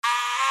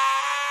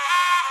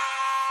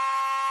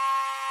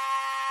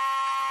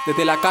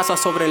desde la casa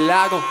sobre el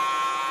lago.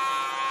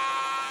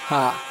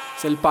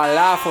 Es el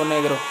palafo,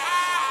 negro.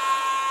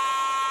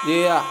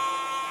 Yeah,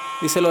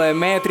 díselo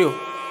Demetrius,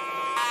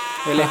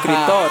 el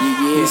escritor.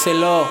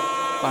 Díselo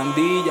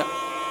Pandilla,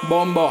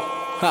 Bombo.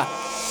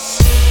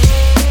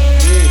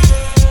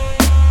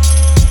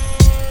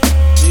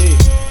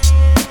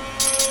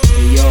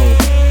 Hey yo,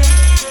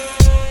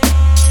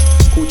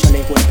 escúchale,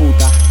 hijo de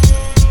puta.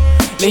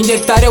 Le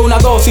inyectaré una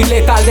dosis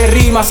letal de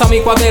rimas a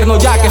mi cuaderno,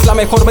 ya que es la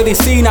mejor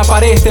medicina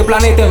para este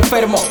planeta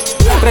enfermo.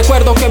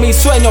 Recuerdo que mis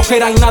sueños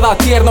eran nada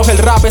tiernos. El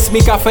rap es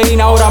mi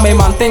cafeína, ahora me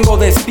mantengo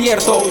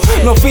despierto.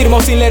 No firmo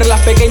sin leer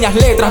las pequeñas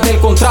letras del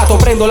contrato.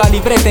 Prendo la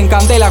libreta en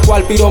candela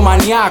cual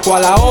piromaniaco.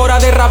 A la hora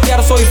de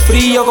rapear soy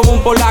frío como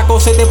un polaco.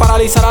 Se te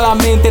paralizará la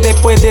mente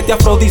después de este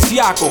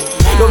afrodisíaco.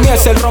 Lo mío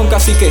es el ron,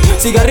 cacique,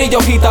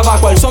 cigarrillos y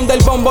tabaco. Al son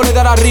del bombo le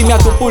dará ritmo a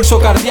tu pulso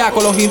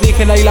cardíaco. Los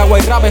indígenas y la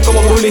guayraba es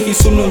como Brulig y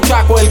su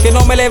nunchaco. El que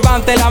no me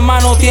levante la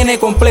mano tiene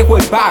complejo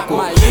el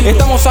paco.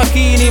 Estamos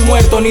aquí ni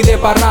muertos ni de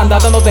parranda,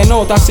 dándote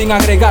notas sin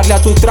agregarle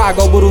a tu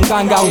trago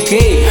burundanga.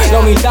 Aunque la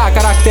humildad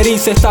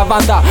caracteriza esta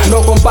banda,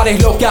 no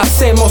compares lo que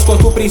hacemos con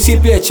tu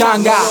principio de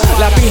changa.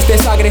 La pista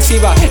es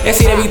agresiva, es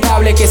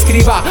inevitable que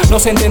escriba.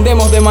 Nos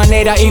entendemos de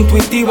manera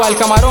intuitiva. El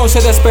camarón se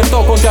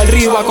despertó contra el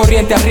río a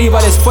corriente arriba.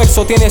 El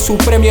esfuerzo tiene su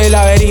premio y el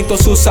laberinto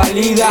su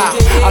salida.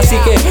 Así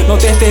que no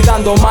te estés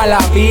dando mala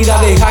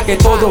vida, deja que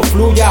todo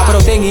fluya, pero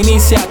ten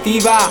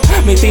iniciativa.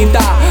 Mi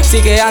tinta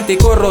sigue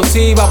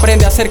anticorrosiva,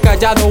 aprende a ser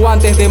callado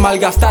antes de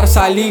malgastar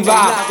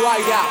saliva.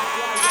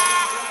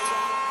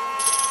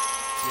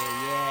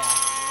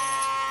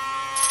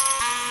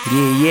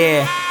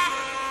 Yeah.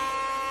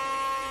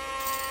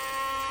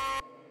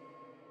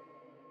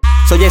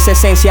 Soy esa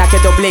esencia que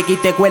doblegue y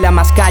te huela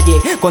más calle,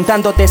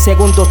 contándote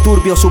segundos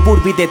turbios,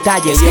 suburbio y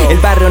detalles. El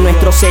barrio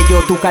nuestro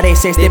sello, tú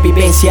careces de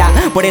vivencia.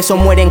 Por eso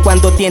mueren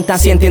cuando tientan,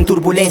 sienten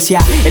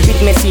turbulencia. El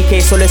beat me sigue,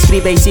 solo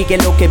escribe y sigue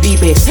lo que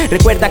vives.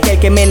 Recuerda que el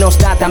que menos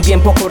da también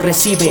poco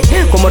recibe.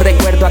 Como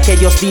recuerdo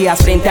aquellos días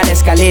frente a la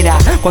escalera,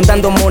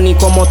 contando money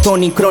como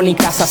Tony,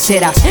 crónicas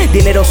aceras.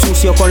 Dinero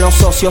sucio con los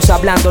socios,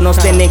 hablándonos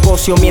de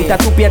negocio. Mientras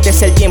tú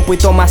pierdes el tiempo y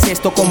tomas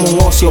esto como un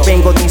ocio.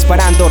 Vengo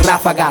disparando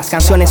ráfagas,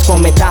 canciones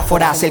con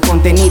metáforas. El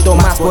contenido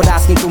más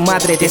voraz, ni tu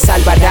madre te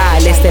salvará.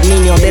 El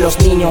exterminio de los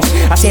niños,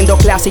 haciendo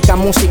clásica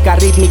música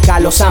rítmica,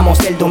 los amos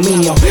del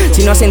dominio.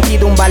 Si no has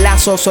sentido un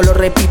balazo, solo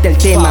repite el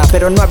tema.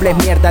 Pero no hables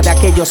mierda de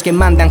aquellos que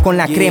mandan con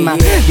la crema.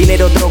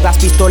 Dinero, drogas,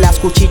 pistolas,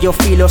 cuchillos,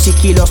 filos y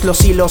kilos,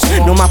 los hilos.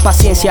 No más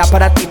paciencia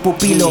para ti,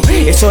 pupilo.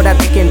 Es hora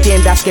de que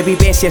entiendas que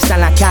vivencia está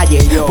en la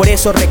calle. Por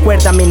eso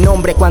recuerda mi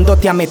nombre cuando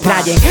te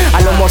ametrallen.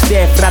 A lomos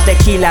de Fra,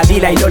 Tequila,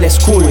 Dila y Lol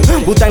School.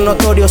 Butan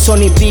notorio,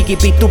 Sony, Biggie,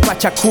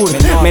 Tupac Shakur.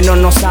 Menos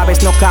no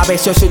sabes, no cabe.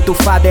 Yo soy tu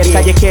father,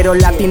 callejero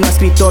latino,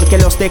 escritor que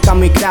los deja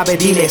muy grave.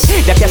 Diles,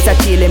 de aquí hasta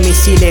Chile,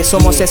 misiles.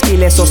 Somos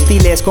esquiles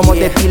hostiles como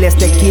detiles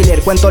de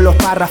killer. Cuento los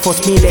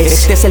párrafos miles.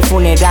 Este es el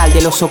funeral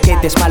de los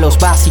soquetes malos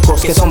básicos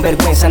que son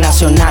vergüenza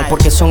nacional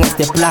porque son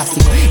este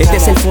plástico. Este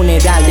es el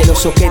funeral de los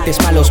soquetes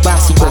malos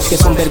básicos que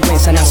son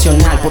vergüenza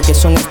nacional porque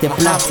son este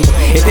plástico.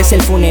 Este es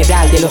el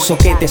funeral de los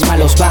soquetes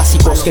malos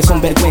básicos que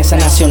son vergüenza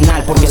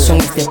nacional porque son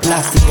este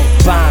plástico.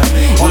 Bam,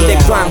 on the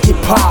ground hip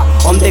hop,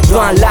 on the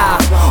ground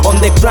live, on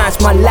the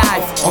ground's my life.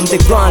 On the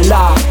ground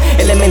live,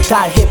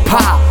 elemental hip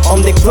hop.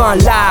 On the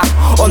ground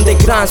live, on the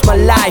ground's my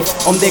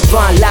life. On the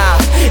ground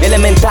live,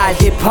 elemental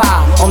hip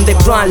hop. On the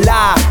ground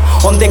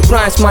live, on the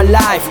ground's my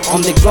life.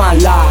 On the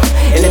ground live,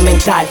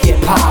 elemental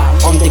hip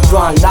hop. On the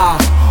ground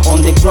live,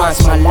 on the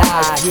ground's my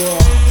life.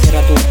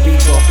 Será tu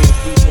pico.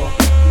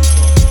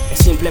 Es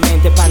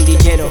simplemente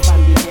Pandillero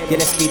y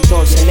el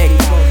escritor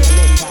selecta.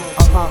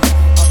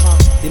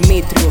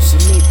 Demetrius,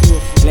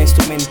 la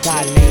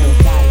instrumental, negro.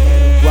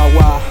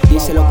 Guagua,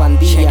 díselo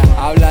Pandilla.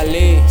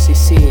 Háblale.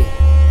 Sí.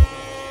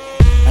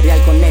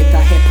 Arial conecta,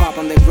 hip hop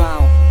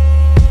underground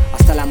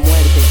hasta la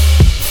muerte.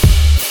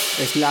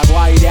 Es la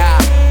guaira.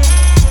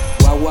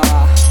 Guagua.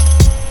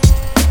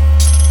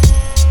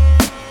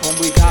 Un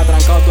ubicado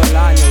trancado todo el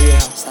año,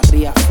 vieja.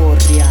 Sabría for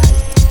real.